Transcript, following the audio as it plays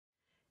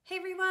Hey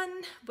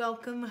everyone,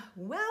 welcome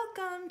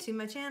to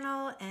my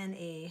channel and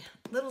a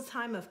little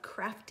time of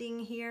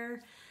crafting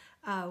here.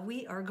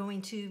 We are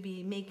going to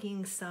be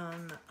making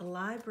some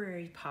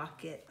library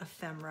pocket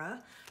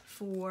ephemera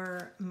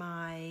for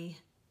my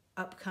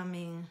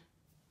upcoming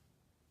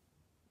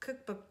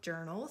cookbook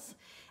journals,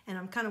 and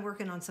I'm kind of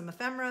working on some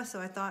ephemera, so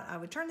I thought I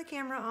would turn the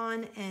camera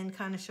on and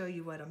kind of show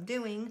you what I'm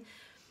doing.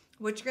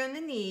 What you're going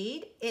to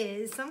need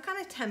is some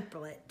kind of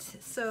template.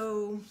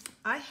 So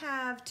I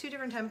have two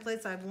different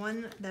templates. I have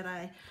one that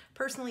I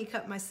personally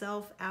cut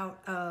myself out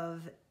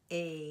of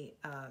a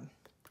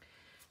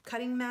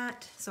cutting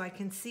mat so I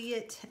can see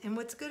it. And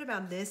what's good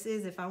about this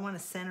is if I want to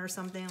center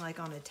something like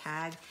on a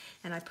tag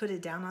and I put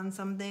it down on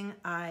something,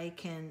 I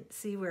can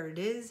see where it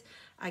is.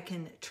 I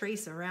can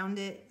trace around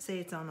it. Say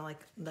it's on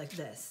like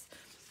this.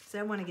 So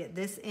I want to get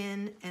this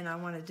in and I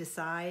want to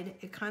decide.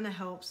 It kind of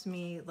helps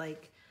me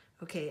like,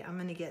 okay, I'm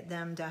gonna get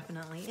them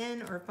definitely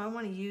in, or if I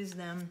wanna use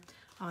them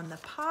on the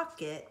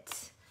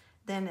pocket,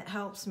 then it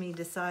helps me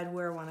decide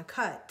where I wanna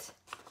cut.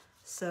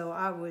 So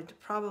I would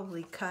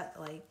probably cut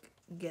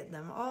get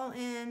them all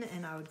in,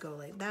 and I would go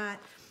like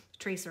that,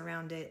 trace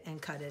around it, and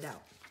cut it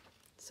out.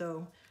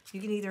 So you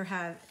can either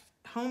have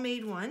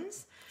homemade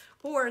ones,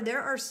 or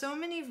there are so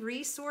many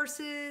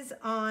resources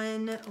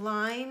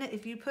online.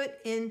 If you put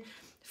in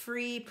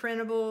free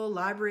printable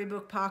library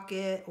book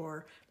pocket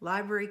or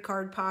library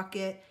card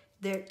pocket,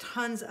 there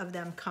tons of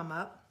them come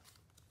up,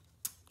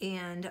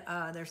 and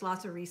there's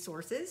lots of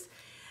resources.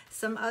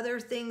 Some other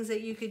things that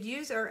you could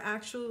use are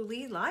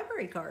actually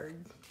library card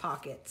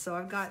pockets. So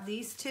I've got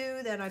these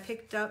two that I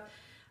picked up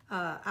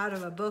out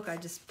of a book. I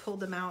just pulled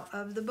them out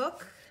of the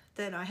book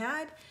that I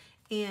had,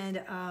 and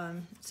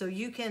so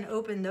you can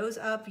open those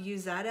up,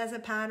 use that as a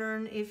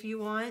pattern if you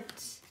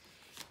want.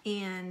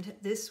 And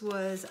this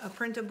was a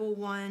printable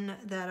one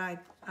that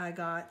I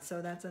got,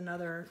 so that's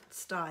another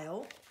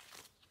style.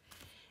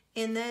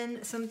 And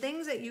then some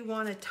things that you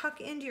want to tuck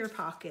into your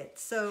pocket.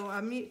 So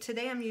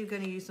today I'm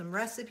going to use some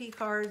recipe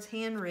cards,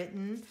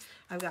 handwritten.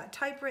 I've got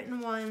typewritten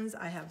ones.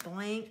 I have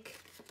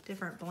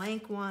different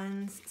blank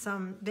ones,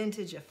 some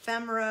vintage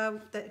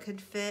ephemera that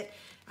could fit.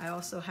 I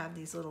also have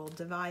these little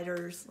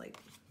dividers, like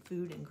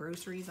food and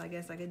groceries, I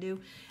guess I could do.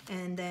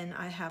 And then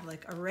I have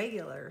like a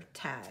regular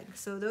tag.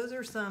 So those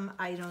are some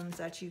items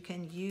that you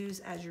can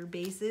use as your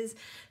bases.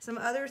 Some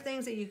other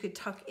things that you could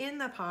tuck in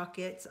the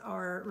pockets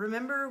are,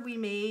 remember we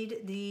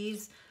made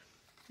these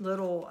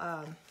little,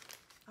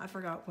 I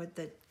forgot what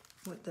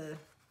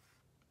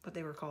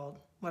they were called,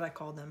 what I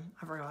called them,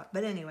 I forgot.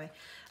 But anyway,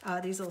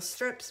 these little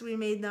strips, we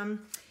made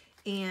them.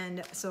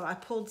 And so I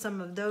pulled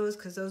some of those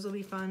because those will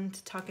be fun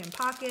to tuck in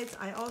pockets.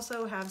 I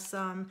also have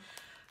some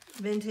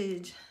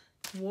vintage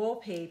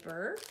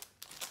wallpaper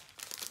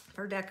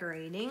for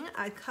decorating.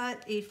 I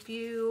cut a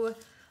few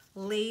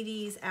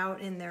ladies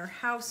out in their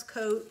house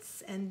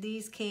coats, and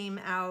these came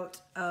out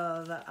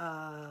of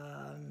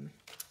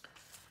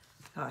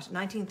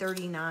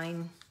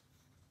 1939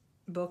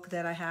 book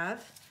that I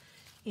have.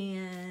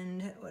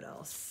 And what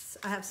else?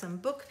 I have some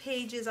book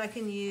pages I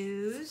can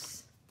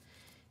use,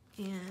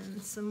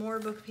 and some more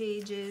book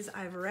pages.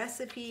 I have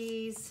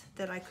recipes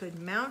that I could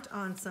mount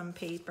on some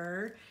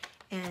paper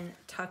and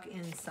tuck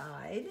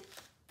inside.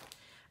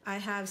 I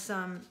have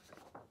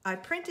I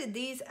printed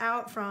these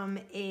out from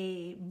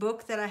a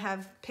book that I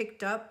have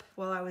picked up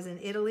while I was in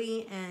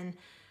Italy, and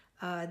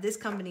this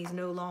company is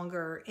no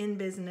longer in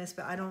business,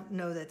 but I don't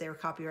know that they're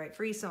copyright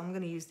free, so I'm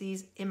gonna use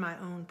these in my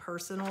own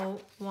personal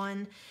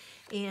one.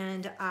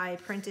 And I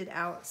printed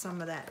out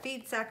some of that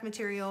feed sack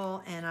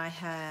material, and I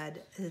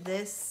had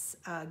this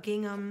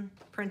gingham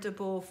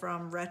printable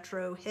from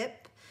Retro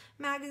Hip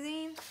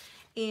magazine.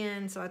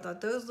 And so I thought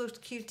those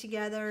looked cute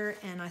together,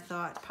 and I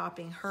thought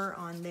popping her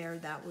on there,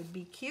 that would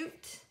be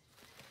cute.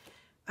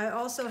 I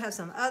also have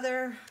some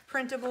other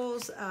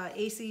printables,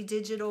 AC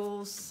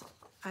Digitals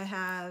I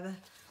have.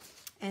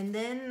 And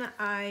then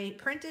I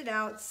printed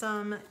out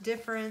some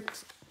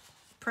different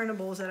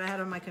printables that I had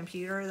on my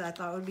computer that I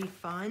thought would be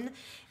fun.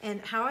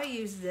 And how I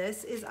use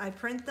this is I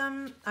print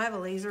them. I have a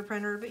laser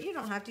printer, but you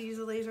don't have to use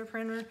a laser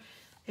printer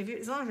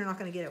as long as you're not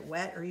going to get it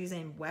wet or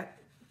using wet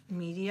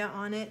media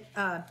on it.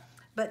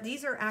 But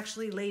these are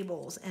actually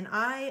labels, and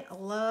I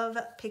love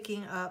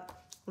picking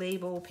up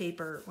label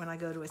paper when I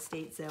go to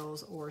estate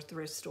sales or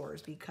thrift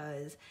stores,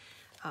 because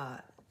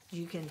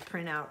you can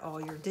print out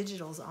all your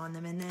digitals on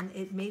them, and then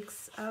it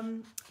makes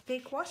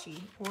fake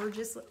washi or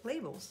just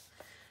labels.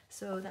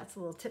 So that's a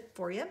little tip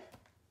for you.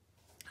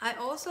 I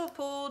also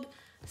pulled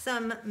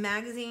some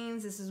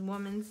magazines. This is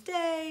Woman's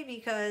Day,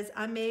 because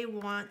I may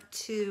want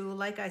to,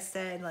 like I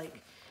said,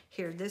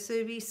 here, this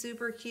would be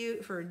super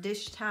cute for a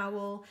dish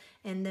towel.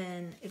 And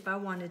then if I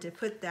wanted to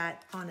put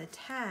that on a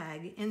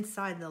tag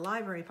inside the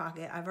library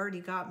pocket, I've already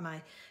got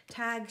my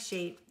tag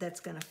shape that's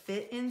gonna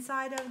fit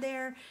inside of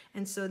there.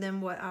 And so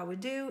then what I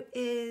would do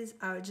is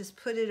I would just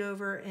put it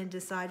over and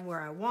decide where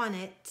I want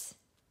it,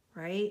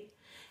 right?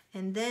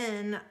 And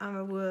then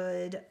I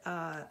would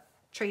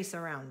trace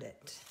around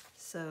it.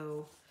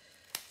 So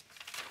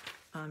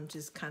I'm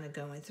just kind of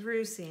going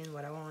through, seeing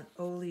what I want.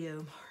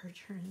 Oleo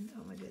margarine.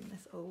 Oh my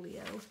goodness,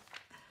 oleo.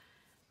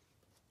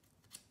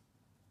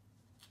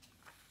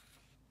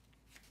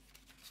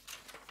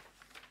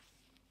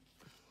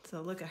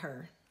 So look at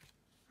her,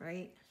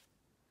 right?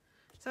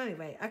 So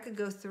anyway, I could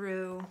go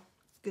through.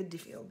 Good to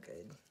feel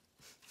good.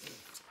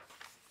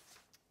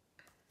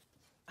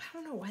 I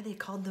don't know why they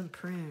called them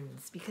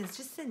prunes, because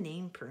just the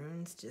name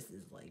prunes just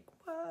is like,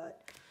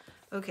 what?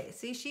 Okay,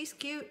 see, she's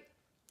cute.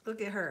 Look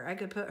at her. I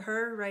could put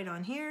her right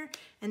on here,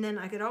 and then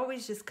I could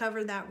always just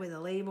cover that with a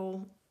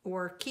label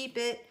or keep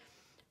it,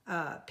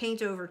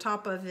 paint over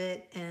top of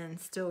it, and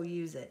still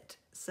use it.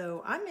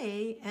 So I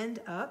may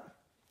end up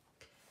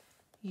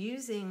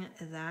using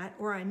that,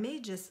 or I may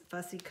just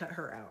fussy cut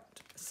her out.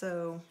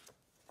 So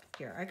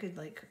here, I could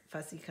like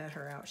fussy cut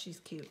her out. She's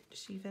cute. Does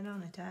she fit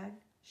on a tag?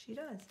 She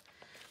does.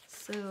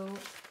 So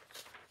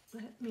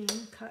let me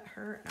cut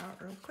her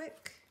out real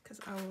quick, because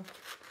I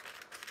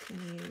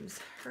can use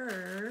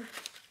her.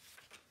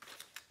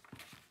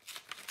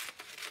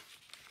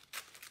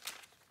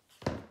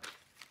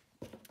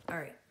 All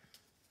right.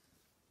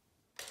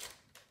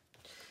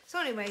 So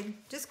anyway,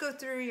 just go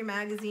through your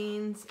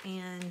magazines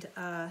and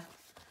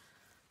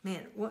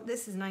man, what,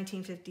 this is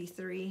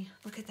 1953.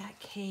 Look at that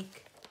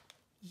cake.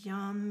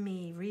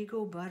 Yummy,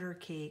 Regal butter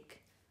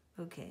cake.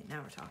 Okay,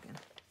 now we're talking.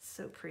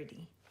 So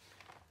pretty.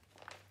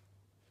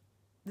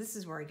 This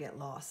is where I get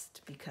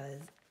lost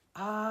because,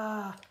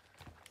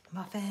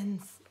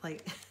 muffins.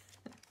 Like,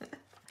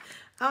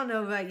 I don't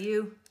know about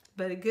you,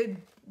 but a good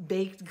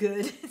baked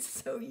good is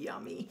so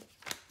yummy.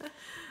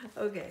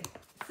 Okay,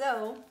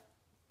 so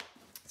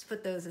let's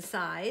put those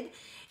aside.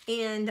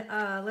 And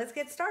let's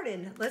get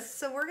started.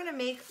 So we're gonna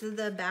make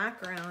the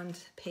background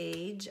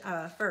page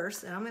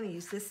first, and I'm gonna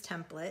use this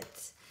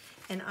template,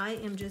 and I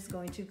am just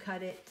going to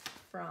cut it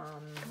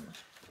from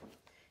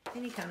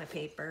any kind of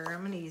paper.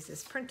 I'm gonna use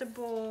this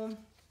printable.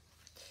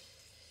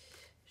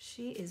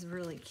 She is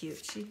really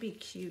cute. She'd be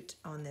cute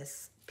on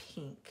this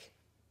pink.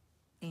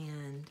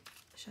 And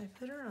should I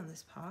put her on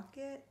this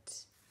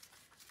pocket?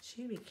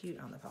 She'd be cute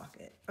on the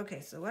pocket. Okay,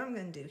 so what I'm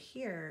gonna do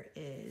here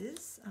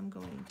is I'm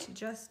going to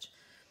just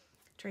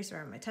trace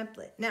around my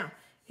template. Now,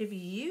 if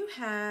you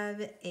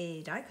have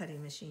a die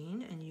cutting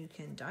machine and you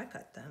can die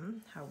cut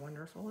them, how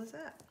wonderful is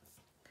that?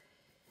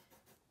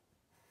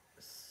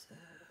 So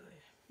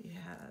you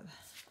have,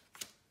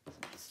 so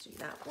let's do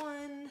that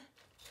one.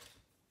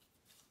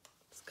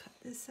 Let's cut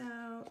this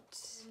out.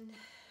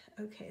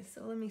 Okay,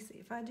 so let me see.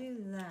 If I do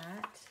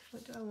that,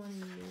 what do I want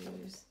to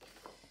use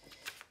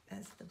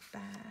as the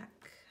back?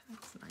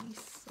 That's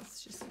nice.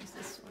 Let's just use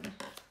this one.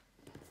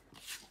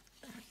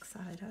 Back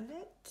side of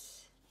it.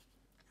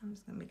 I'm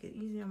just gonna make it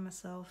easy on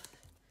myself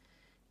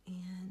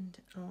and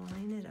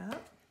line it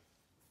up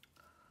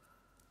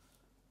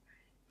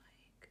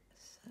like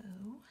so.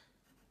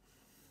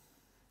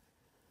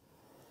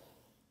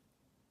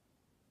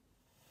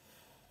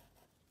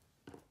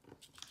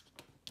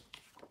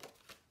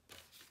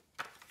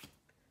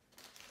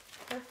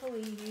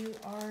 Hopefully you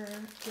are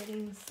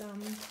getting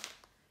some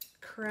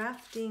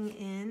crafting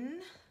in.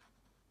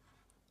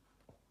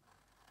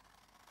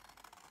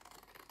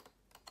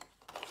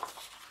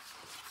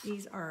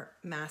 These are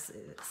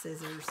massive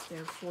scissors.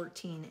 They're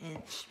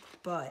 14-inch,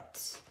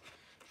 but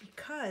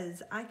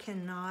because I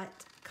cannot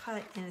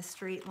cut in a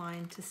straight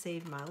line to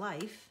save my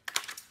life,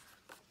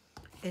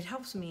 it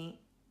helps me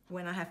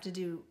when I have to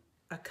do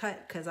a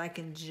cut, because I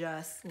can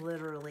just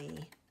literally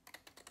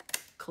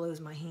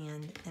close my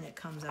hand and it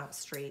comes out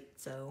straight.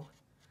 So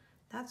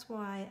that's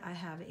why I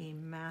have a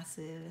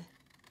massive,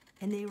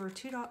 and they were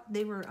two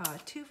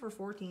for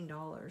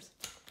 $14.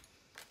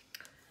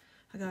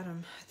 I got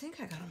them, I think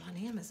I got them on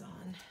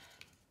Amazon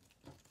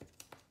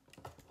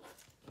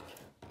a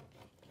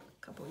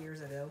couple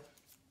years ago.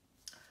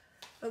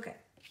 Okay.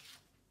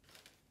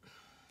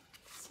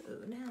 So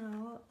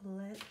now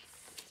let's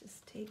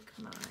just take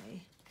my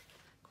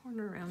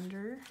corner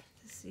rounder.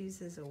 This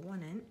uses a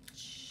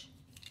 1-inch.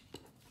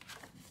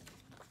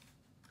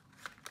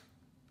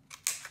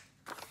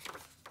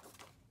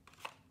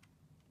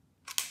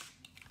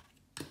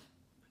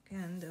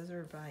 Again, those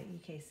are by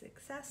EK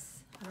Success.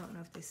 I don't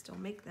know if they still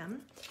make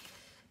them.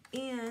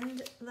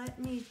 And let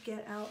me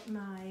get out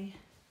my,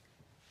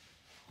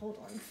 hold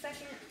on a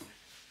second.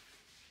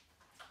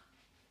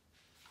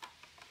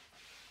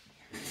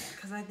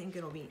 Because I think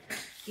it'll be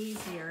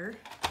easier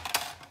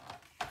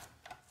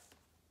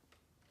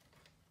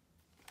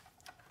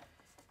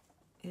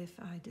if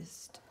I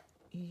just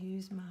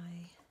use my,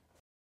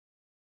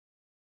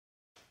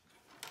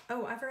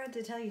 oh, I forgot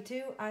to tell you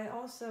too, I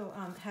also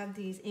have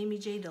these Amy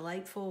J.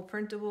 Delightful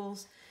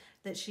printables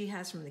that she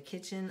has from the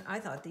kitchen. I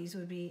thought these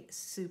would be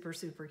super,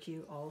 super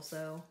cute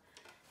also.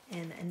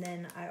 And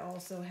then I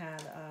also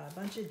have a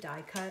bunch of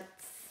die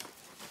cuts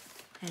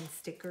and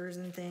stickers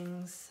and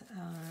things.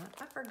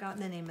 I forgot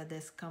the name of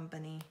this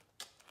company.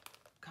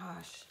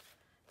 Gosh,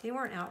 they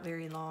weren't out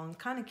very long.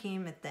 Kind of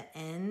came at the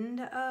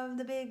end of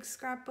the big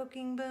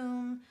scrapbooking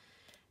boom.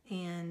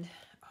 And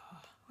oh,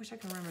 I wish I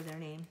could remember their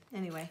name.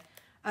 Anyway,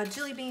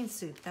 Jelly Bean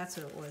Soup, that's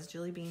what it was,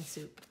 Jelly Bean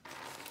Soup.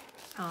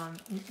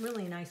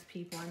 Really nice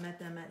people. I met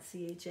them at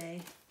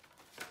CHA.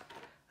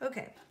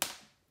 Okay.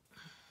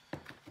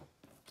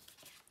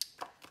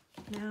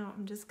 Now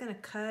I'm just going to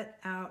cut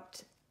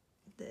out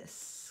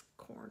this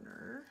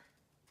corner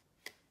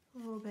a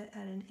little bit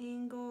at an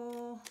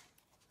angle.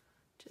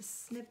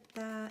 Just snip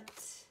that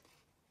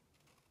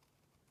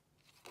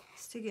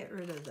just to get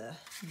rid of the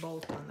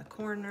bolt on the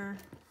corner.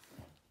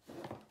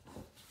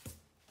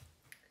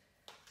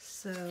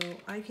 So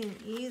I can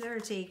either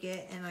take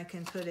it and I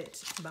can put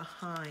it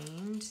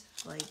behind,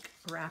 like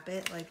wrap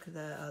it like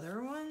the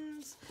other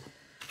ones,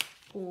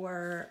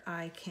 or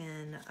I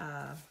can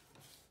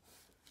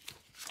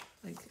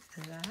like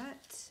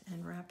that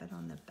and wrap it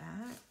on the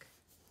back.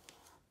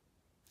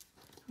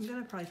 I'm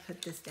gonna probably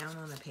put this down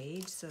on the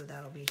page, so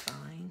that'll be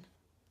fine.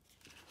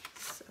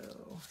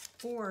 So,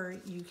 or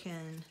you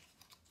can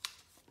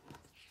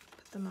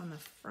put them on the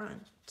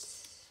front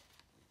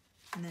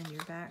and then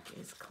your back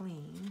is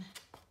clean.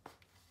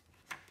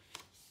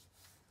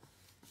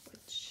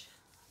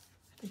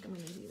 I think I'm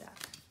going to do that.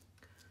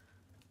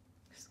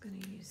 I'm just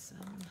going to use some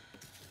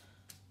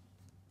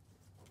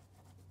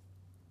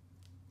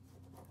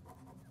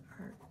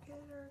get our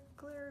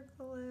clear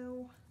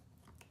glue.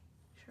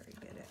 Make sure I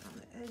get it on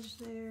the edge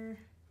there.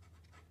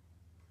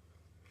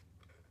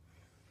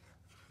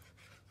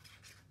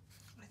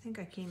 I think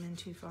I came in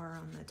too far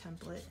on the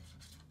template.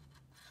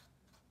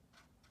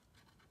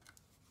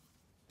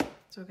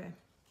 It's okay.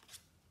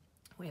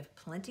 We have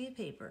plenty of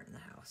paper in the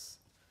house.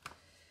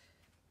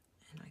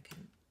 And I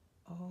can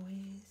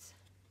always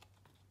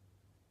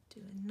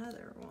do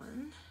another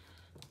one.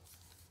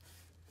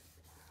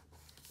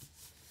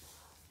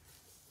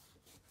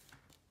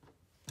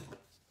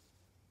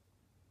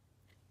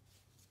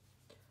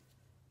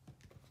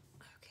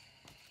 Okay.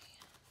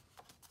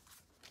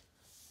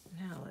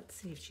 Now let's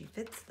see if she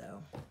fits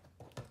though.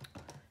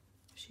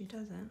 If she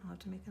doesn't, I'll have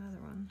to make another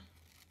one.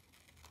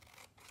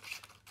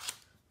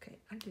 Okay,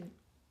 I do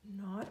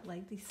not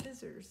like these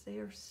scissors. They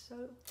are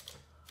so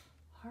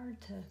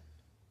hard to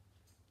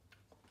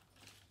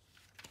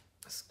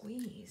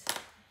squeeze.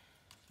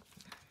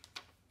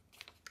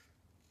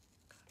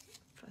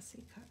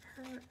 Fussy cut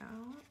her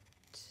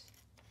out.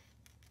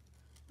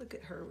 Look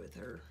at her with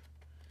her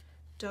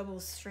double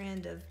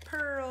strand of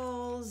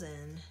pearls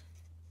and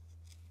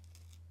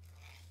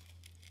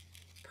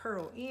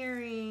pearl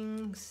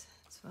earrings.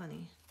 It's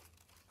funny.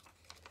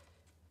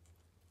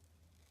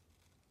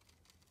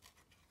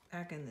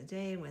 Back in the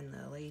day when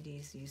the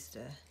ladies used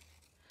to,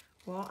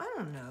 well, I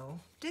don't know.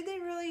 Did they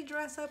really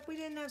dress up? We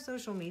didn't have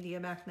social media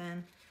back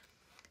then.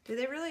 Did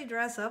they really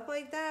dress up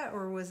like that?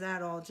 Or was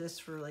that all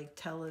just for like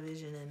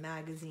television and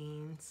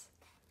magazines?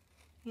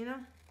 You know?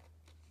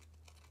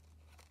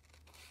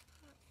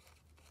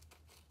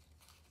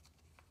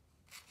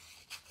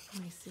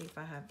 Let me see if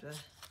I have to,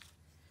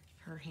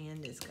 her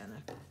hand is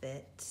gonna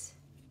fit.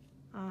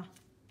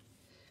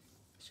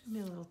 She's gonna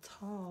be a little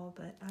tall,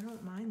 but I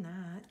don't mind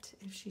that.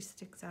 If she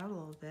sticks out a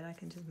little bit, I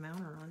can just mount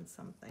her on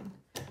something.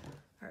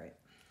 All right.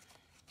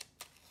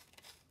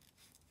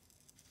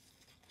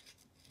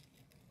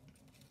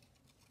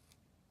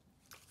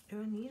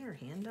 Do I need her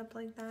hand up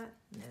like that?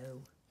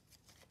 No.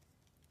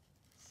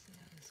 Let's see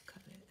how this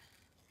cut it.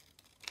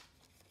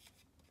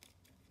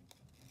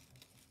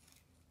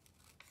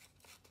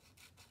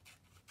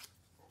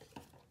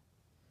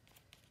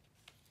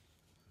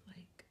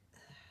 Like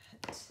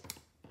that.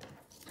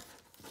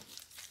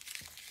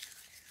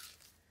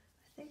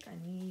 I think I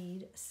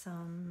need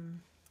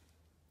something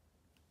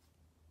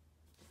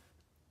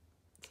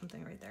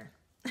right there.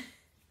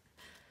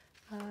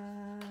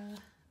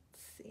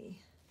 Let's see.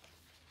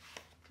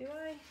 Do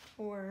I?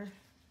 Or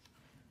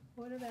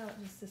what about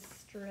just a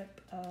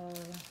strip of,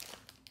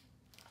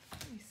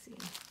 let me see.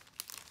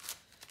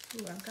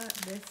 Ooh, I've got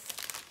this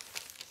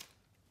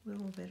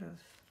little bit of,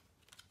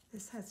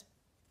 this has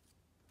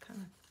kind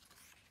of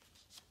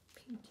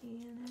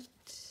pinky in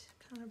it.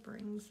 Kind of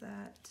brings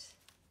that.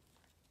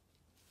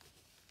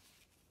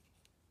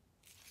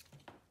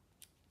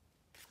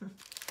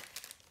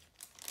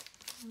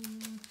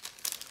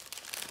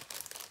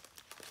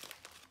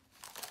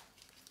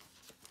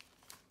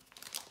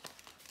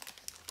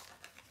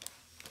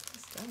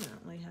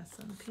 Definitely has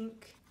some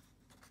pink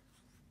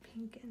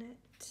in it.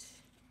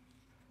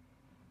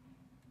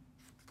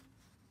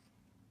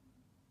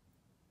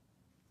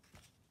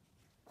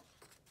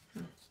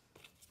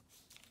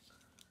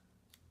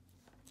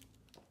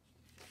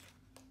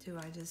 Do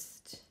I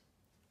just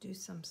do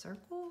some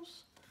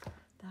circles?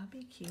 That'd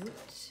be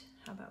cute.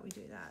 How about we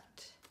do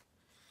that?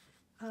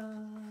 Let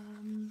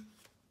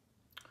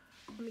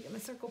me get my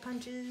circle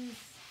punches.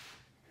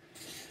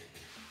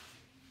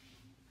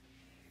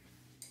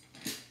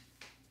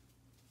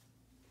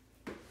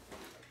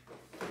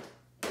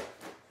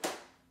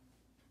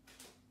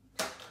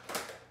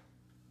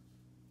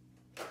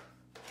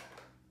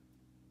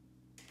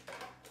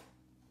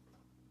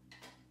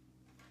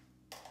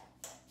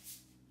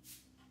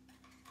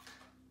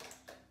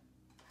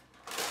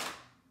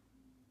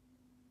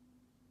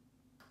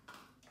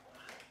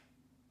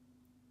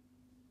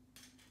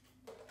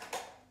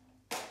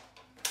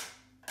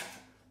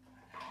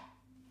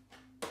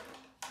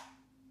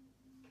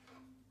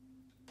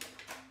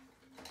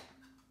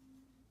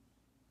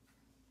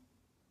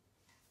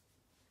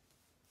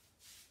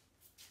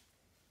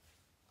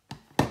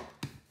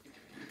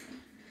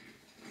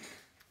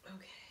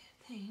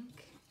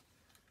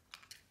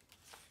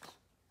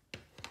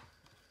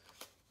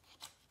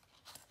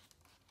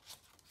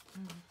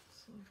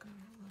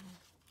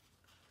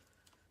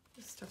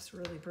 Stuff's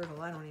really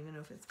brittle. I don't even know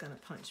if it's gonna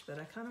punch, but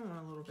I kind of want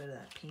a little bit of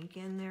that pink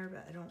in there,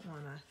 but I don't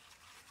want to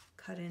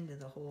cut into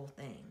the whole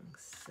thing.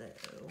 So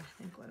I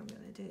think what I'm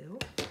gonna do,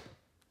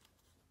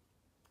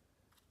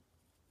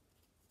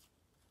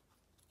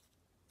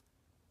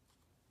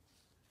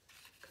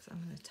 because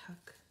I'm gonna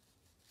tuck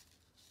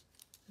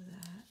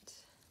that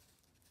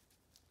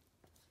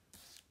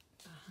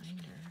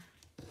behind her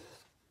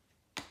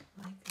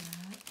like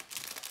that,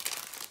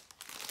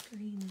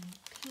 green and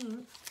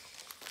pink,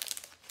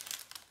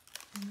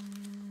 and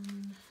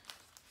then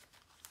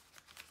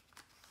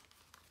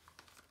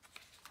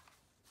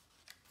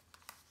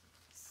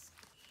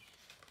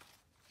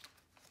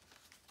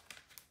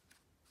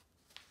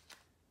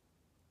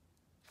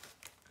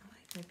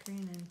the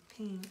green and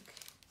pink.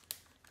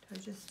 Do I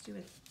just do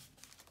a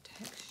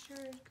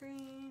textured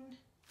green?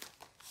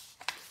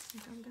 I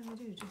think I'm gonna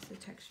do just a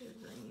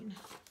textured green.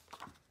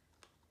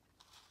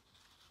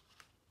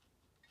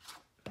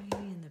 Maybe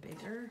in the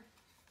bigger.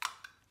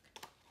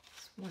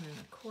 It's 1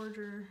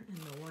 1/4 and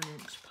the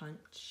 1-inch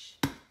punch.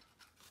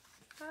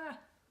 Ah.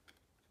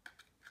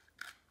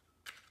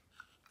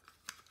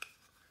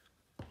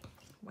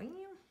 Wham.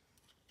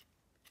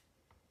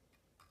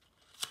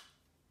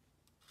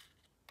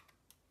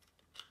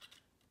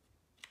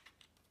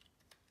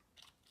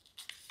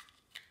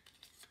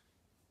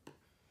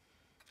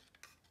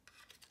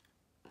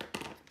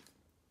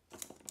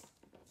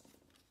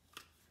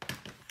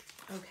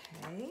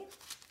 Okay.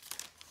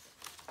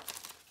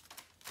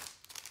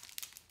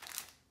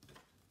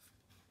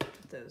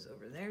 Put those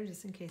over there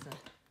just in case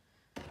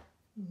I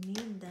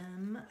need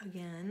them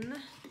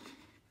again.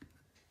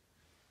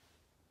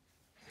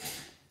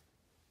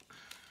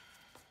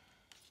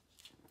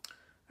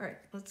 All right,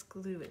 let's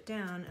glue it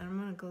down, and I'm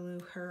gonna glue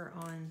her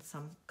on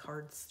some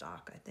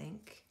cardstock, I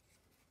think.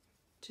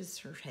 Just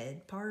her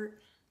head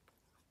part.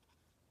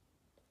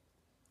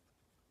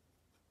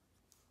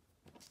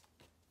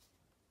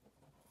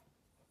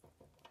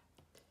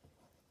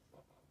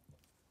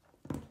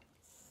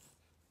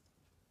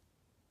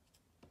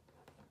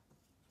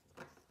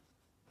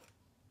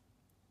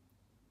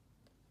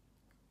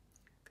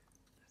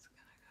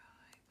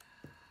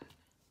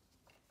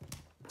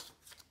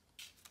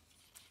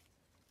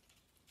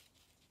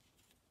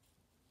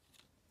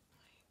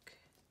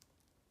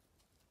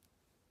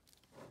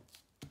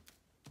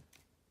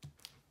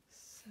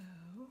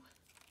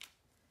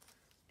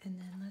 And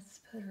then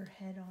let's put her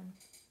head on.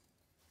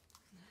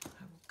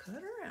 I will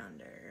cut around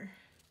her.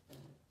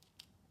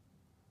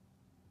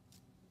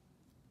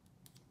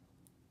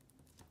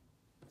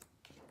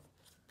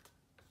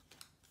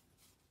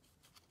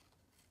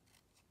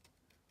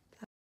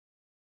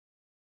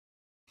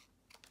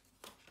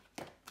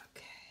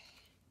 Okay.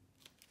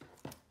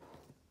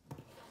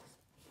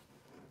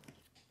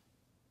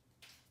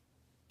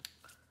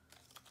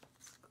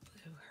 Let's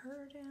glue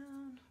her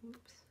down.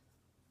 Oops.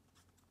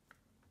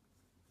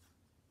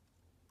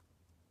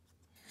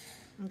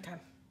 Okay.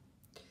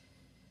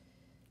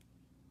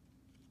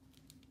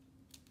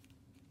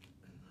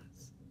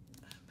 Let's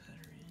put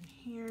her in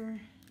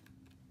here.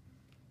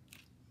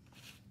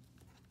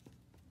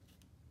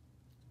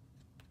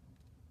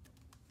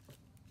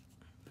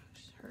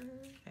 Push her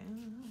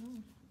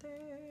down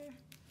there.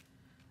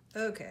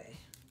 Okay.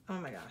 Oh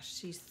my gosh,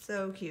 she's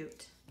so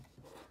cute.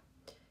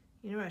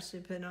 You know what I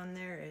should put on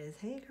there is,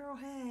 hey girl,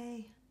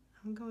 hey.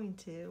 I'm going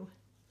to.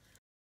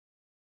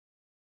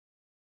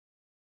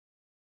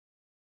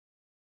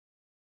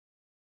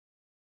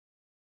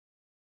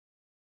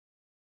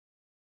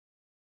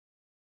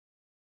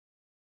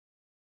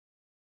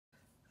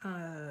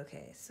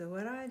 Okay, so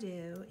what I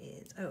do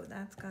is, oh,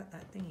 that's got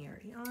that thing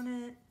already on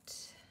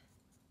it.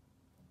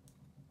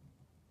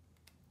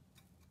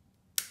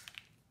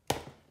 I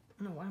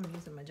don't know why I'm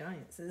using my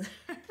giant scissors.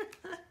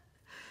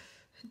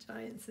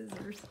 Giant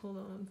scissors, hold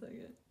on 1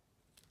 second.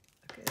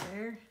 Okay,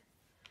 there.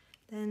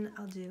 Then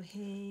I'll do,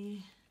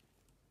 hey.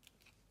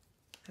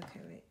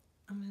 Okay, wait,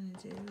 I'm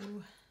gonna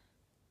do,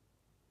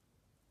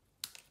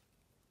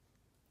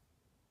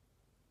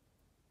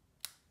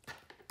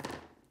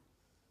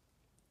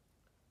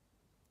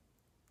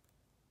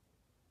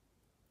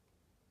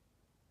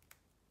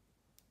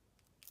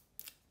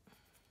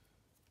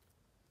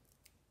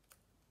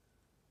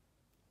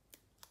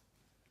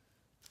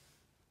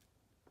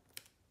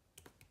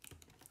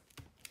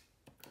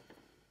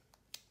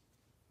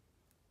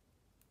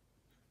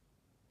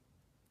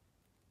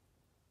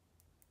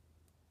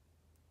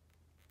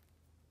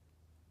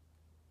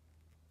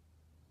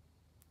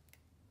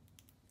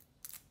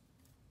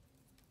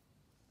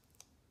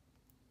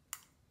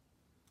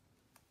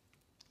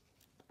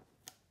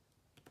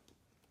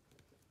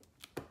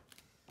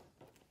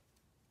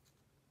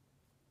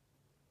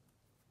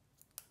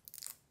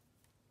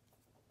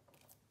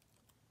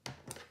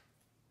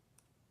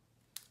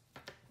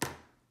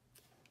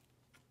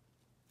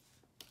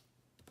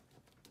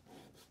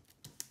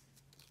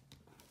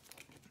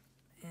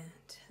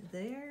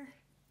 there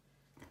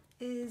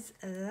is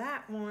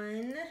that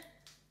one.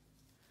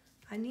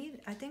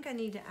 I think I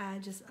need to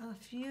add just a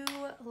few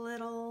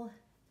little,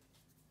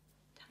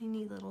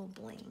 tiny little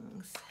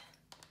blings.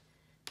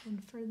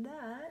 And for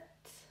that,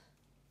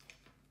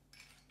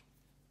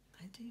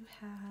 I do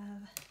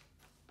have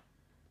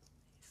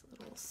these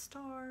little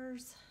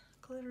stars,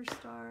 glitter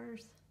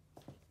stars.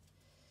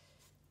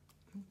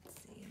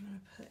 Let's see, I'm gonna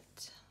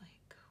put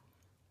like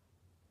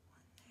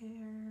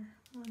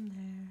one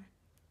there,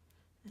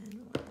 and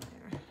one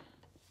there.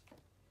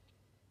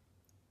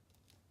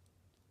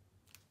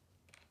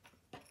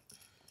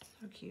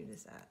 How cute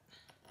is that?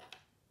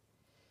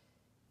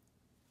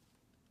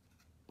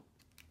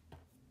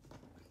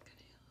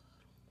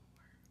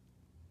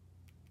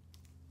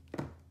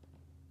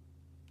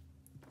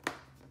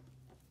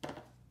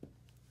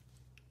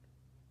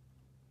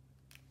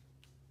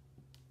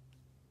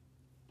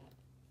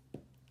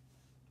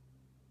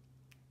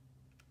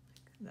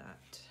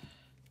 That.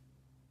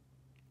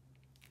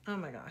 Oh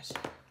my gosh,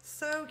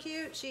 so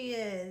cute she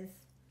is.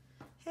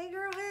 Hey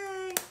girl,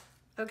 hey.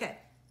 Okay,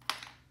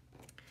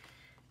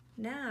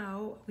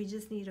 now we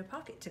just need a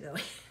pocket to go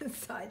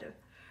inside of,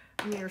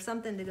 or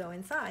something to go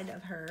inside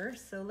of her.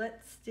 So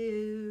let's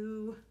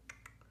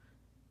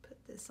put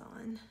this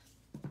on.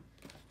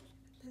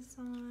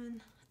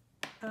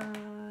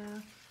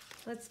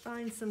 Let's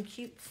find some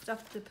cute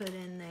stuff to put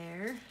in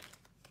there.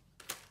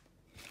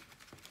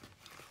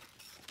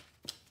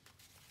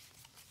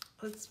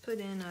 Let's put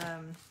in,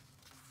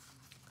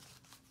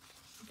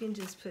 you can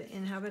just put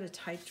in, how about a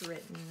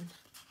typewritten?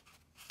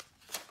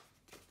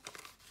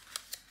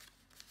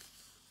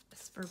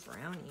 It's for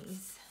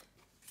brownies.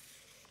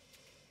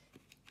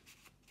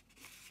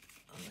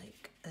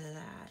 Like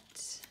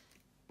that.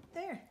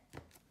 There.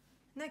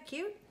 Isn't that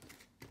cute?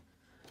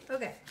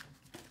 Okay.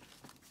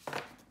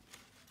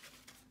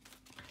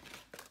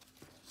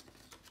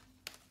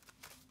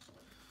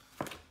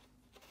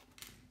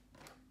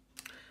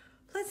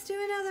 Let's do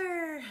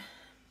another.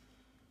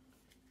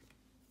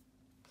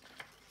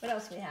 What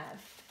else we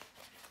have?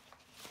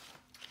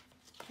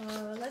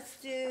 Let's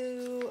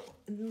do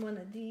one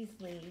of these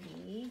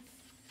ladies.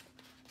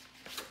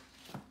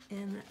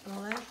 And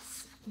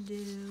let's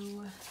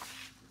do,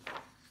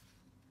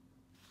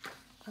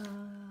 I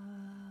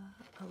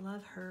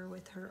love her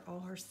with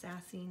all her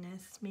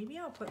sassiness. Maybe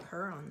I'll put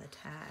her on the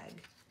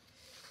tag.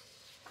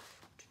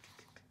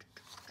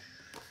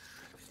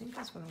 I think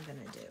that's what I'm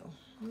gonna do.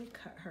 Let me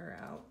cut her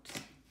out.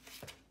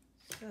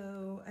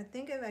 So I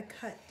think if I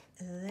cut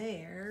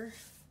there,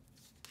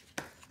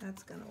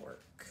 that's gonna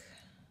work.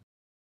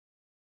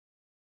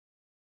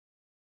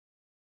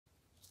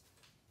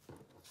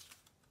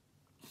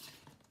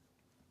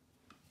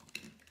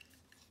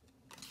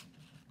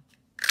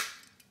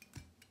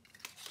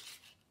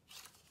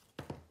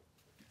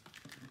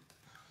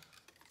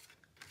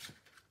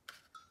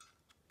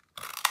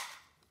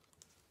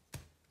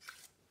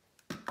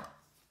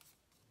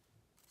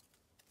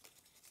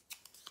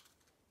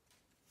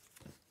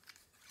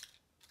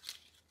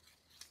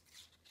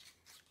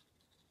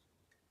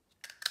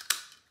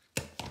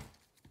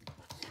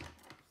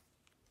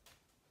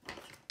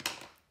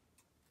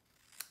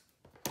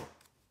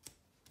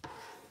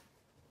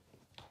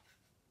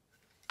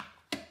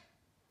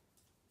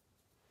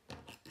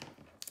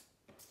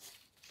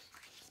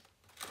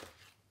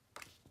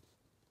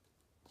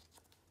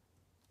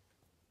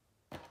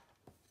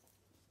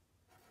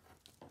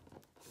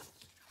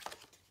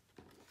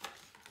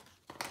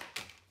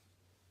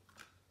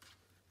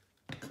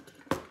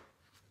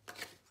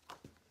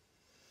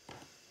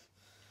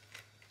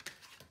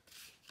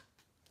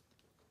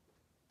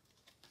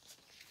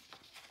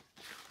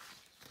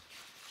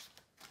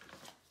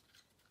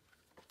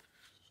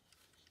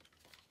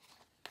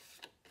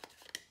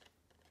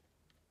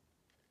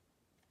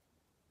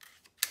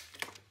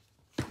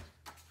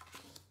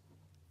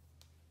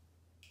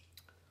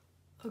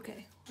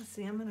 Okay, let's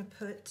see, I'm gonna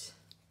put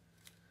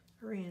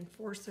a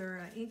reinforcer.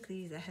 I ink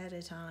these ahead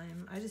of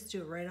time. I just do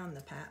it right on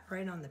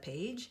the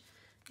page,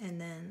 and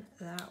then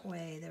that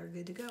way they're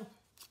good to go.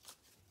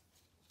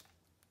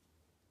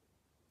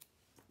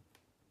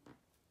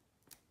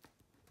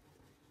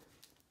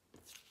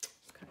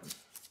 Okay.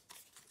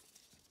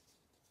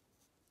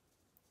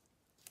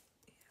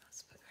 Yeah,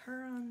 let's put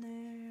her on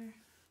there.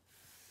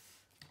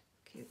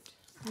 Cute.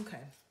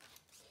 Okay.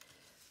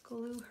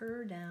 Glue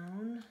her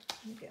down.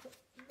 Get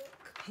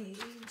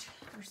page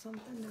or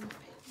something to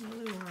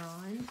glue her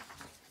on.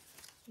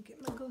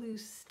 Get my glue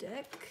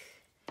stick,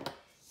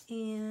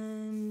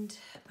 and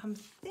I'm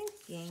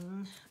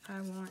thinking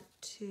I want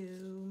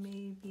to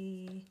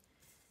maybe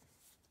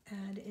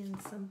add in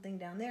something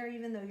down there,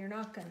 even though you're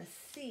not going to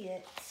see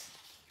it,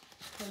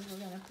 because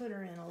we're going to put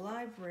her in a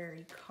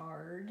library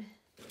card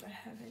that I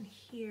have in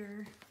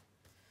here.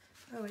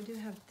 Oh, I do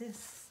have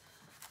this.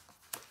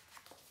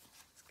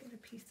 Let's get a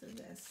piece of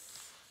this.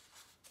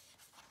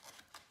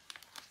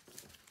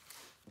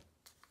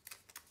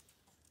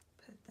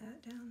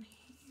 That down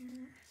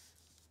here.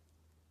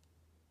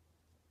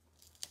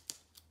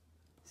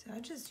 So I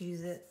just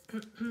use it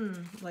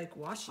like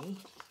washi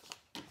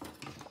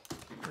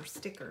or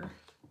sticker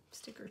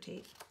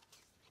tape,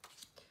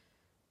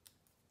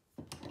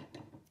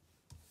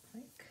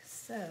 like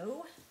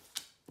so.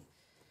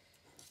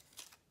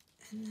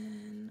 And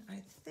then I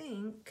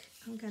think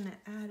I'm gonna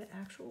add an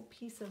actual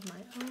piece of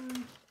my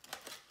own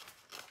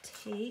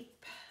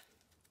tape.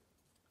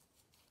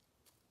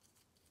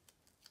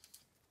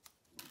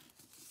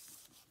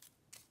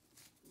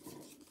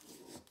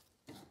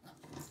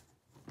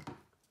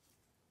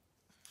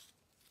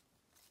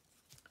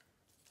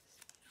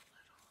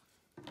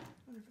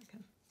 Wonder if I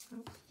can,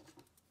 oh.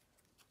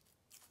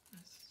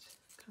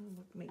 Kind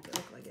of make it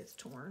look like it's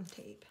torn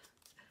tape.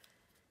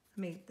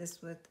 I made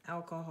this with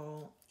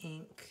alcohol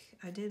ink.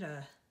 I did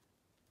a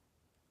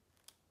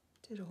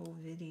whole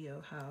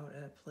video how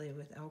to play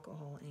with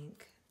alcohol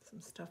ink. Some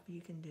stuff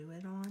you can do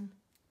it on.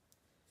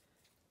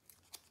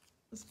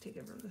 Let's take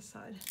it from this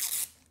side.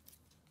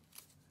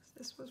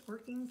 This was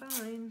working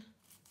fine.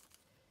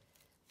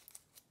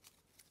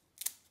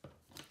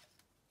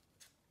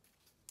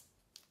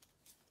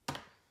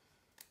 Put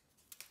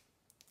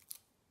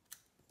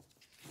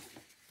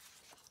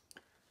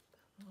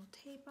a little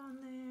tape on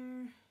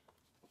there.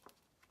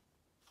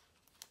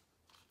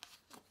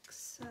 Like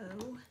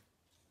so.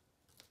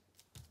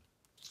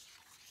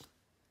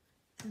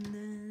 And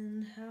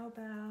then how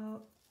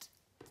about,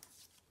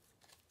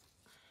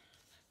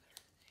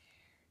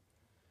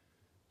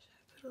 should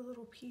I put a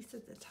little piece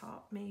at the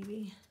top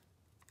maybe?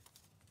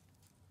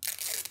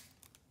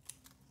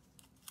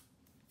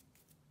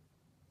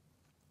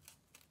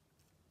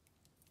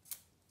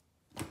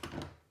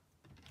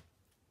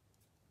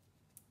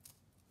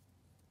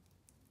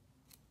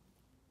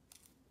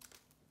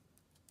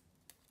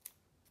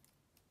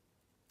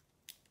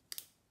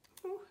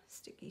 Ooh,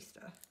 sticky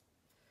stuff.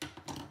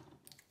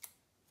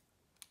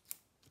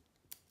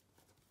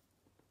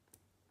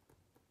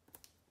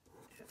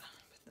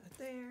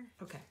 There.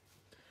 Okay,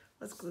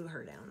 let's glue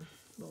her down.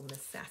 Little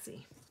Miss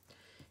Sassy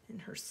and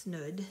her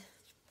snud.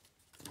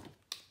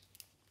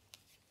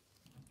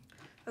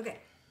 Okay,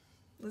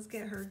 let's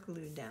get her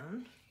glued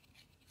down.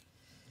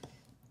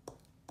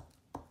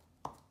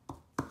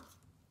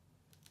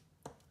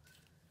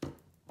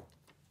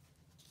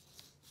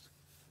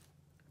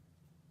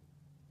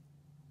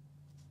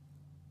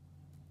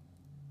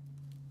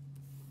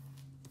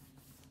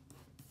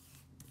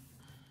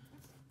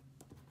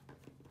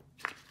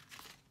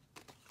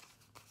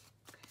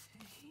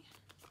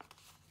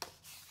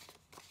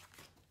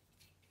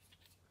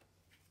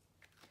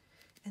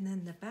 And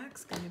then the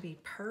back's going to be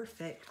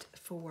perfect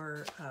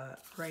for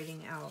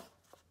writing out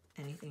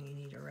anything you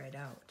need to write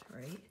out,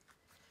 right?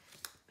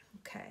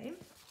 Okay,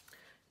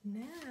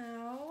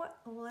 now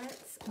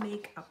let's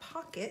make a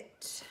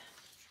pocket.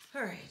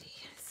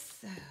 Alrighty,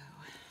 so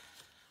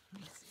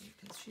let me see,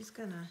 because she's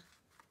gonna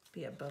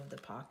be above the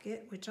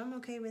pocket, which I'm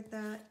okay with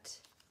that.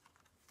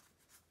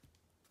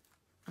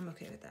 I'm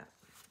okay with that.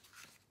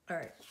 All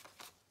right,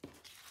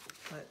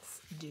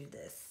 let's do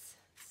this.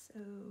 So,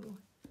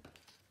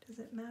 does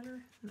it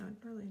matter? No, it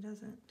really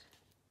doesn't.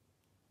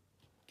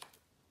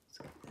 Let's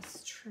get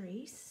this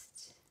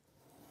traced.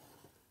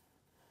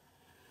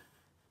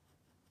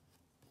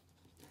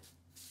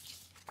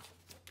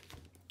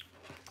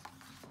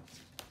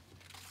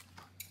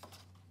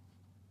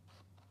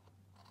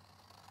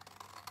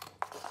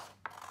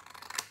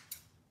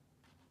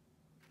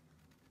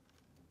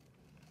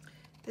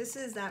 This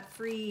is that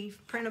free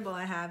printable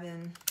I have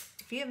in,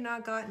 if you have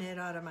not gotten it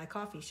out of my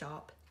coffee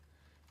shop,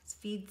 it's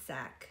Feed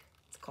Sack,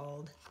 it's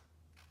called.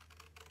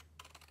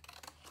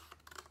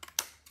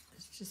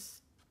 It's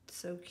just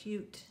so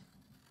cute.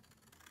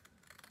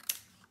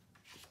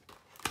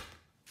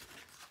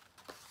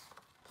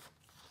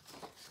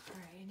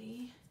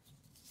 Alrighty.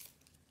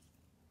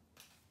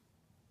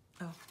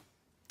 Oh,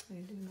 I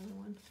need to do another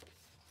one.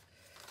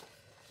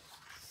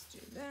 Let's do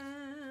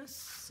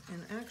this.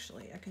 And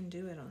actually, I can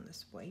do it on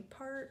this white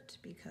part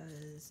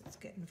because it's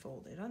getting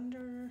folded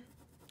under.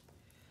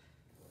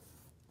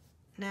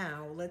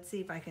 Now, let's see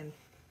if I can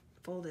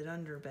fold it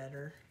under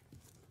better.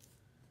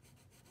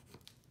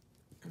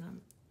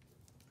 And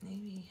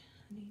maybe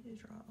I need to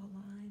draw a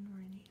line where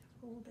I need to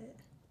fold it.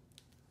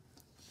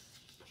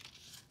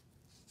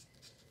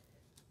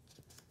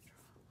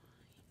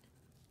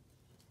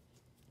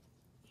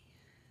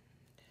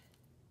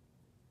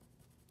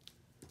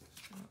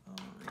 Draw a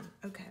line.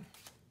 Okay.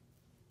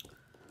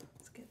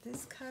 Let's get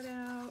this cut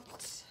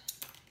out.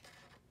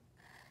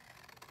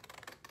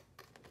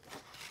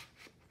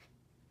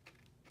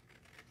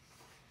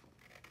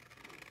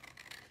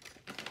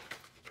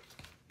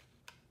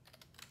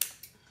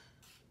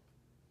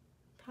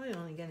 Probably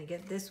only gonna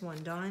get this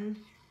one done.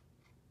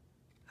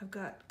 I've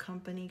got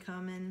company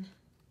coming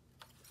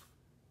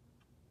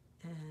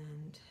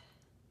and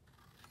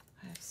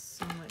I have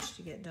so much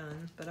to get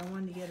done, but I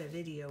wanted to get a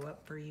video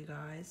up for you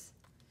guys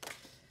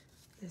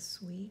this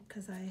week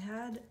because I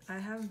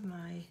have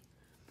my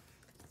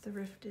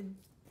thrifted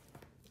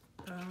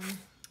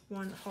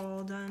one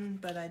haul done,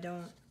 but I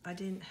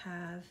didn't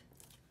have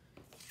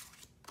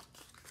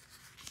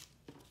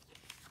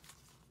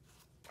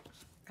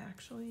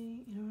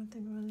actually, you know what I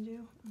think I'm going to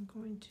do? I'm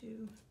going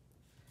to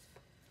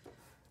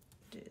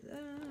do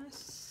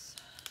this.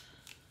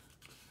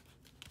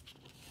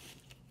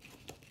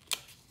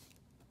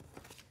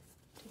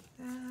 Do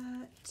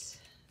that.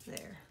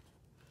 There.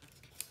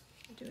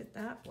 it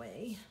that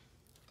way.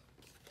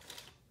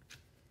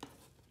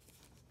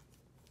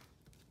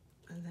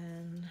 And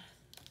then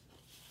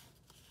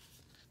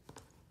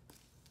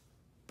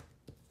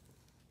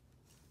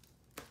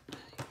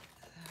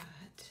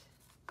that.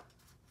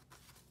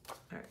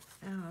 All right,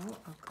 now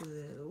I'll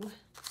glue the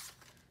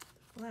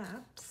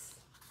flaps.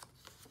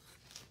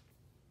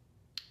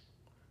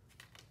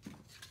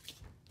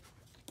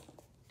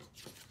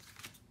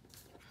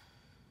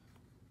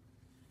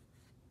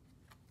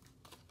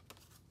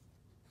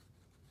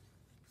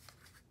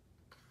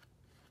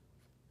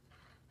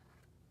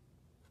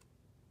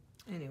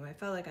 Anyway, I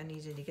felt like I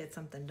needed to get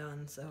something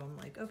done, so I'm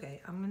like, okay,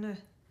 I'm gonna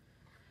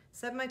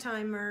set my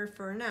timer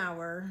for an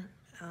hour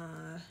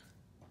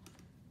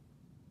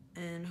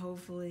and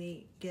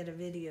hopefully get a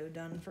video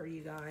done for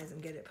you guys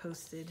and get it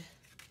posted.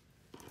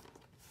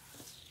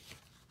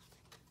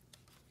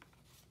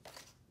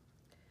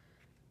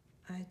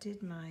 I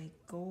did my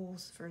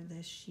goals for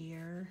this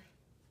year,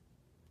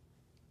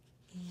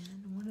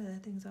 and one of the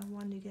things I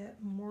wanted to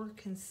get more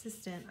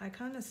consistent. I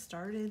kind of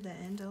started the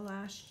end of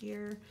last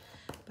year,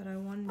 but I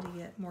wanted to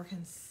get more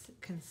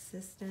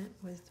consistent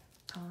with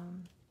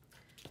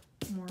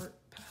more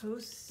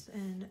posts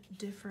and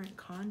different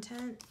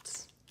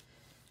content.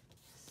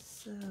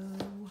 So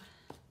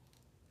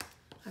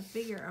I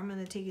figure I'm going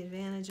to take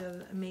advantage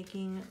of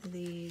making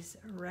these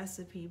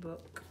recipe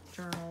book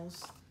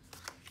journals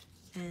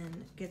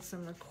and get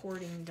some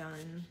recording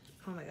done.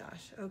 Oh my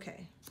gosh,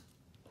 okay.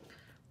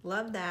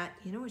 Love that.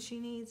 You know what she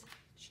needs?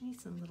 She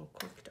needs some little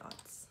cork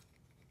dots.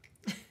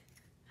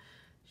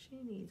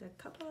 She needs a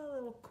couple of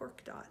little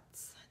cork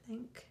dots, I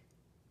think,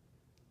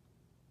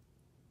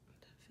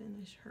 to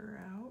finish her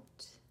out.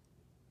 This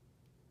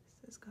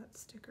has got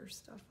sticker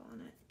stuff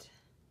on it.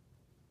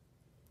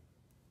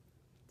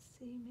 Let's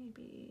see,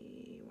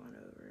 maybe one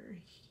over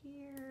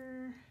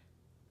here.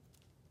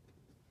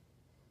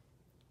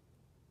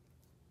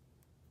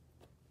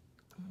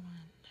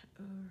 One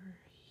over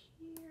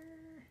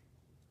here.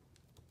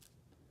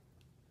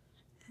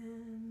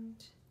 And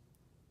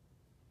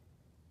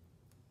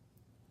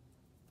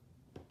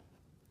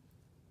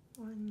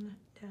one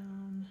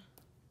down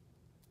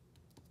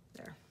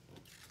there.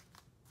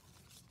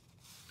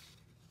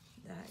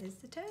 That is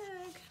the tag.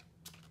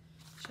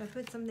 Should I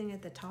put something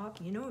at the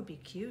top? You know what would be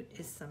cute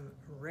is some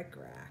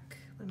rickrack.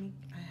 I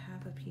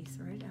have a piece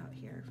right out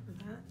here for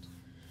that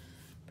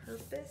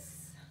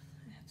purpose.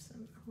 I have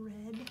some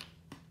red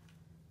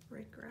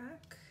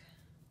rickrack.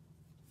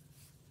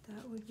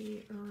 That would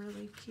be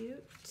really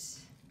cute.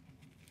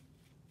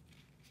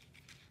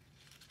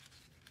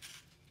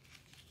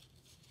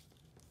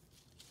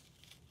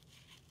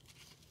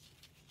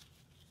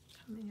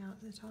 Coming out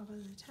the top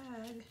of the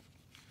tag.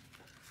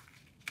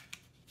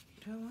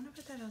 Do I want to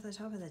put that out the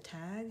top of the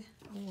tag,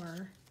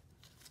 or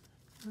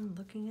I'm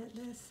looking at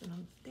this and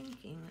I'm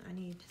thinking I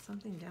need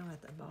something down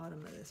at the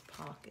bottom of this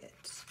pocket.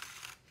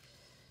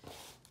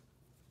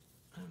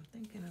 I'm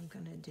thinking I'm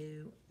gonna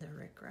do the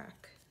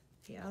rickrack.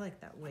 Yeah, I like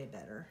that way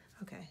better.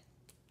 Okay.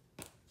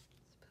 Let's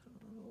put a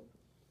little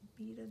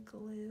bead of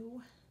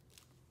glue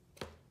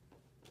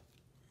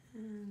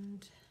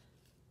and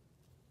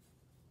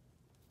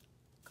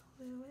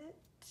glue it.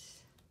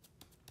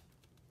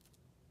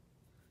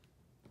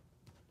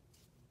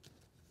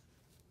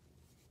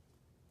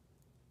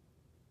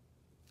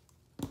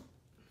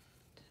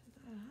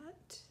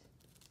 That.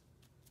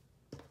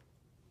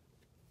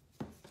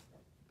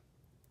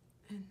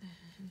 And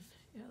then,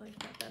 yeah, I like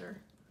that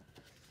better.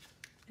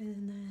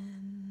 And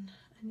then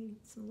I need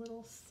some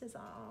little scissors.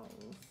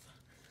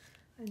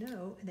 I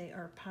know they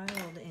are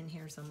piled in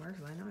here somewhere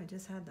because I know I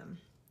just had them.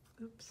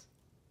 Oops.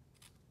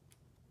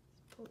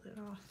 Pulled it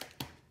off.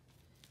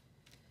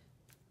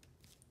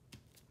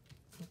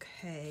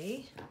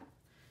 Okay.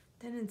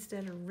 Then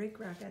instead of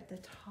rickrack at the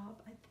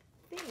top, I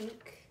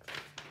think,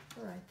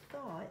 or I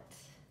thought,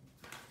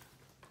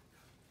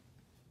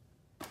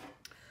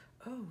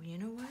 oh, you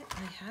know what?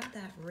 I have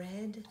that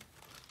red,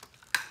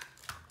 I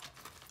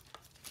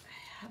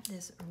have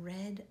this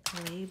red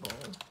label.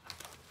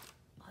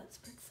 Let's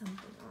put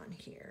something on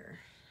here.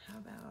 How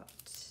about,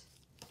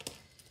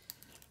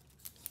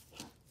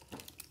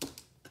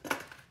 I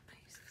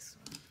use this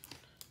one.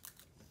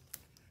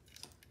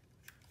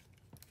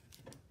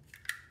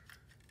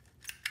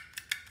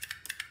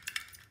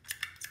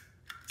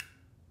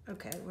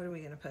 Okay, what are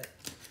we gonna put?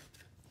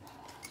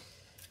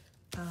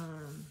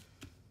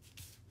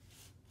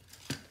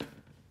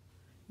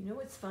 You know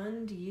what's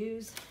fun to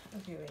use?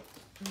 Okay, wait,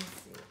 let me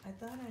see. I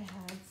thought I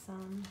had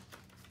some,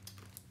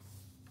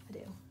 I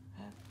do.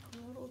 I have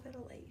a little bit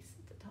of lace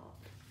at the top.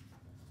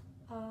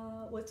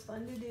 What's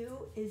fun to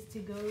do is to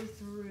go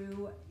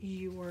through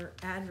your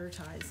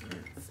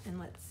advertisements and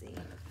let's see.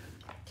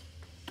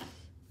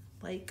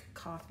 Like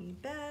Coffee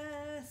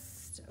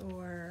Best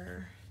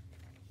or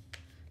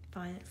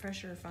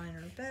Fresher,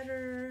 Finer,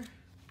 Better.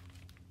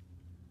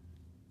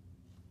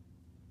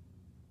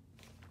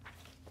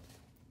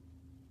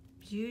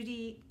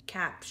 Beauty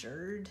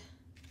Captured,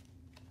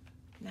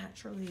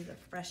 naturally the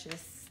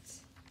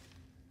freshest.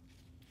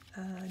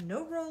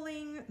 No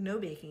rolling, no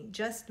baking,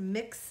 just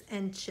mix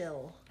and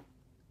chill.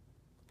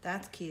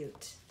 That's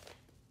cute.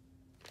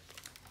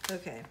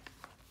 Okay.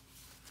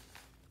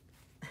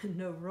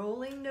 No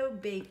rolling, no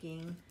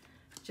baking,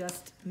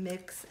 just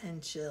mix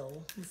and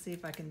chill. Let's see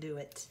if I can do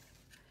it.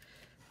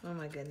 Oh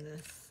my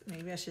goodness.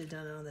 Maybe I should have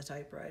done it on the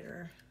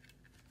typewriter.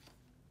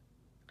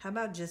 How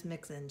about just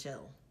mix and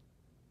chill?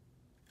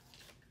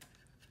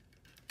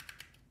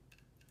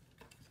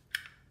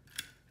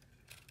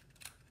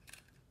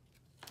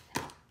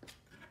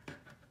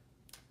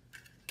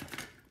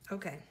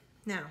 Okay,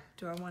 now,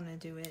 do I want to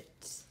do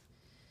it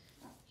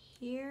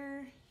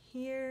here,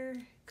 here,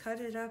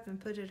 cut it up and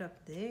put it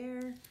up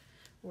there,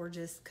 or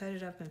just cut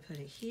it up and put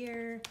it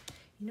here?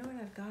 You know what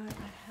I've got?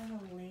 I have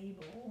a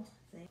label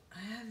thing. I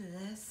have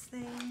this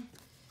thing,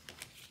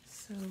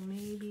 so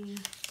maybe,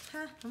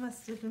 I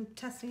must have been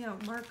testing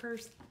out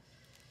markers.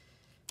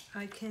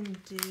 I can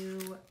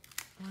do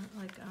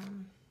like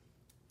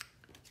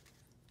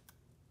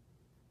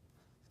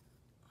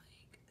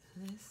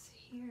this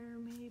here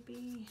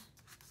maybe.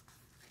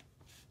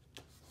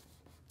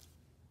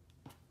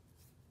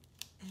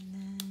 And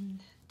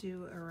then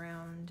do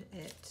around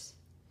it. Let's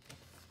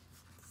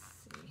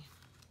see.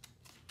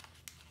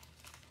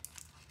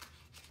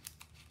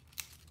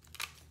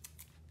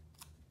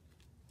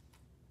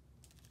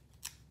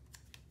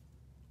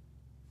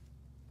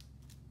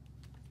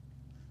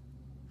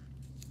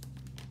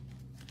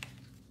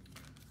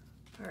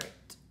 All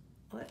right,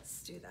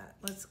 let's do that.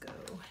 Let's go.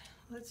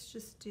 Let's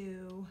just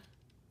do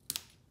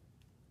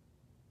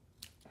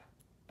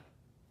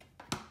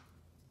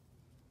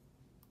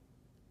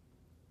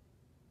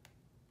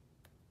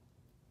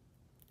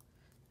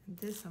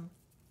this. I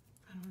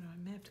don't know, I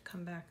may have to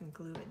come back and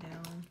glue it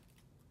down.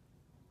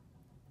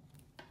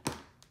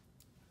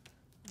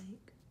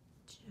 Like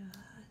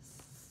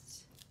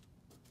just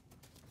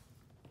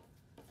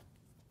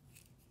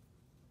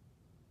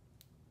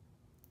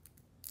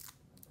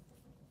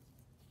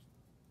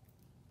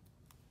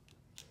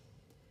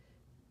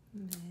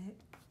mix.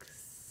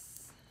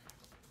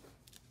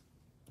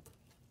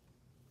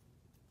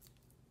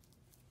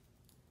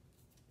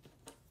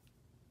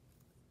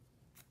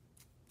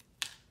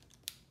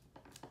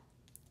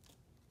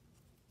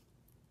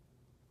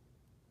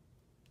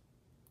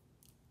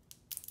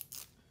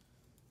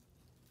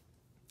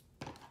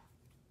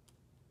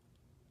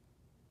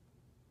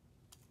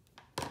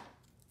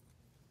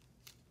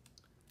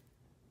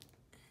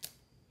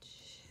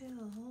 Let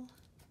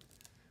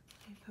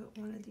me put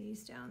one of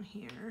these down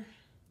here.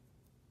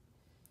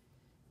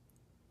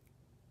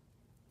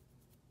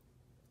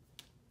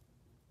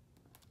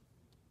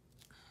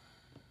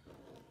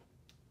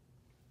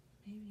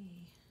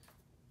 Maybe.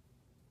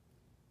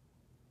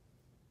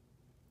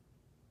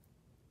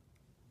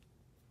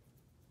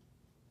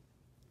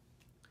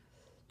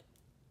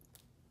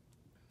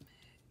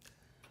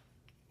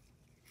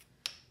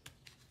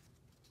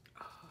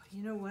 Oh,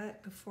 you know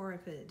what? Before I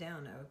put it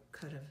down, I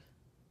could have.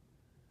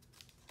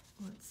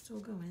 Will it still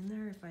go in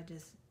there if I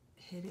just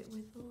hit it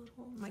with a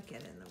little? Might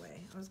get in the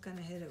way. I was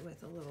gonna hit it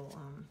with a little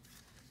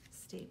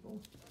staple.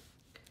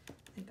 I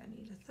think I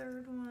need a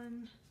third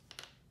one.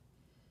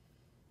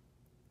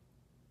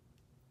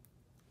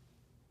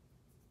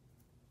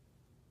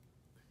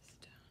 It's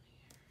down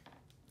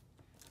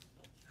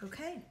here.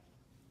 Okay,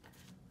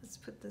 let's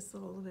put this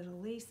little bit of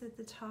lace at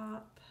the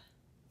top.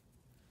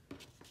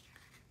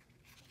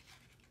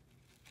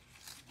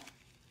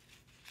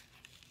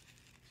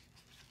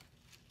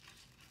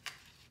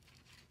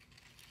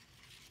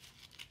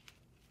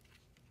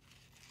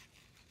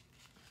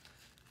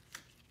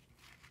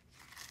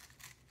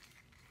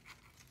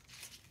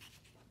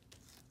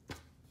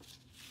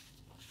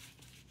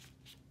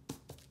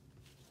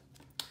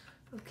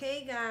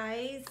 Okay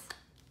guys,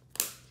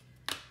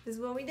 this is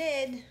what we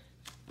did.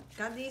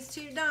 Got these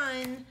two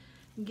done.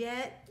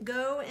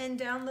 Go and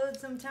download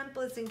some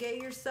templates and get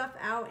your stuff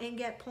out and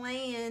get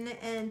playing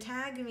and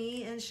tag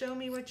me and show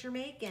me what you're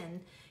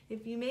making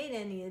if you made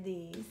any of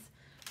these.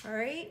 All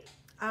right,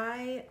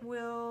 I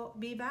will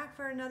be back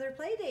for another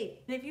play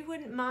date. And if you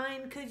wouldn't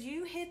mind, could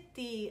you hit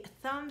the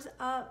thumbs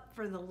up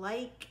for the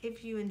like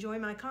if you enjoy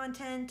my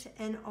content,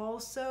 and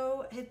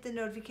also hit the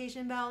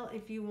notification bell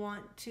if you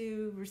want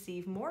to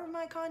receive more of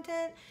my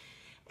content,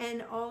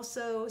 and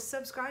also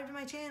subscribe to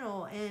my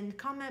channel and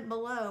comment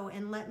below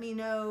and let me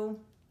know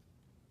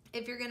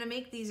if you're gonna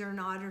make these or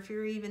not, or if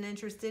you're even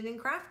interested in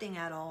crafting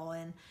at all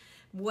and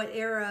what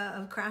era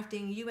of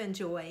crafting you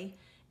enjoy.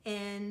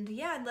 And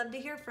yeah, I'd love to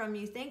hear from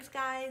you. Thanks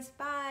guys,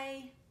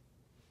 bye.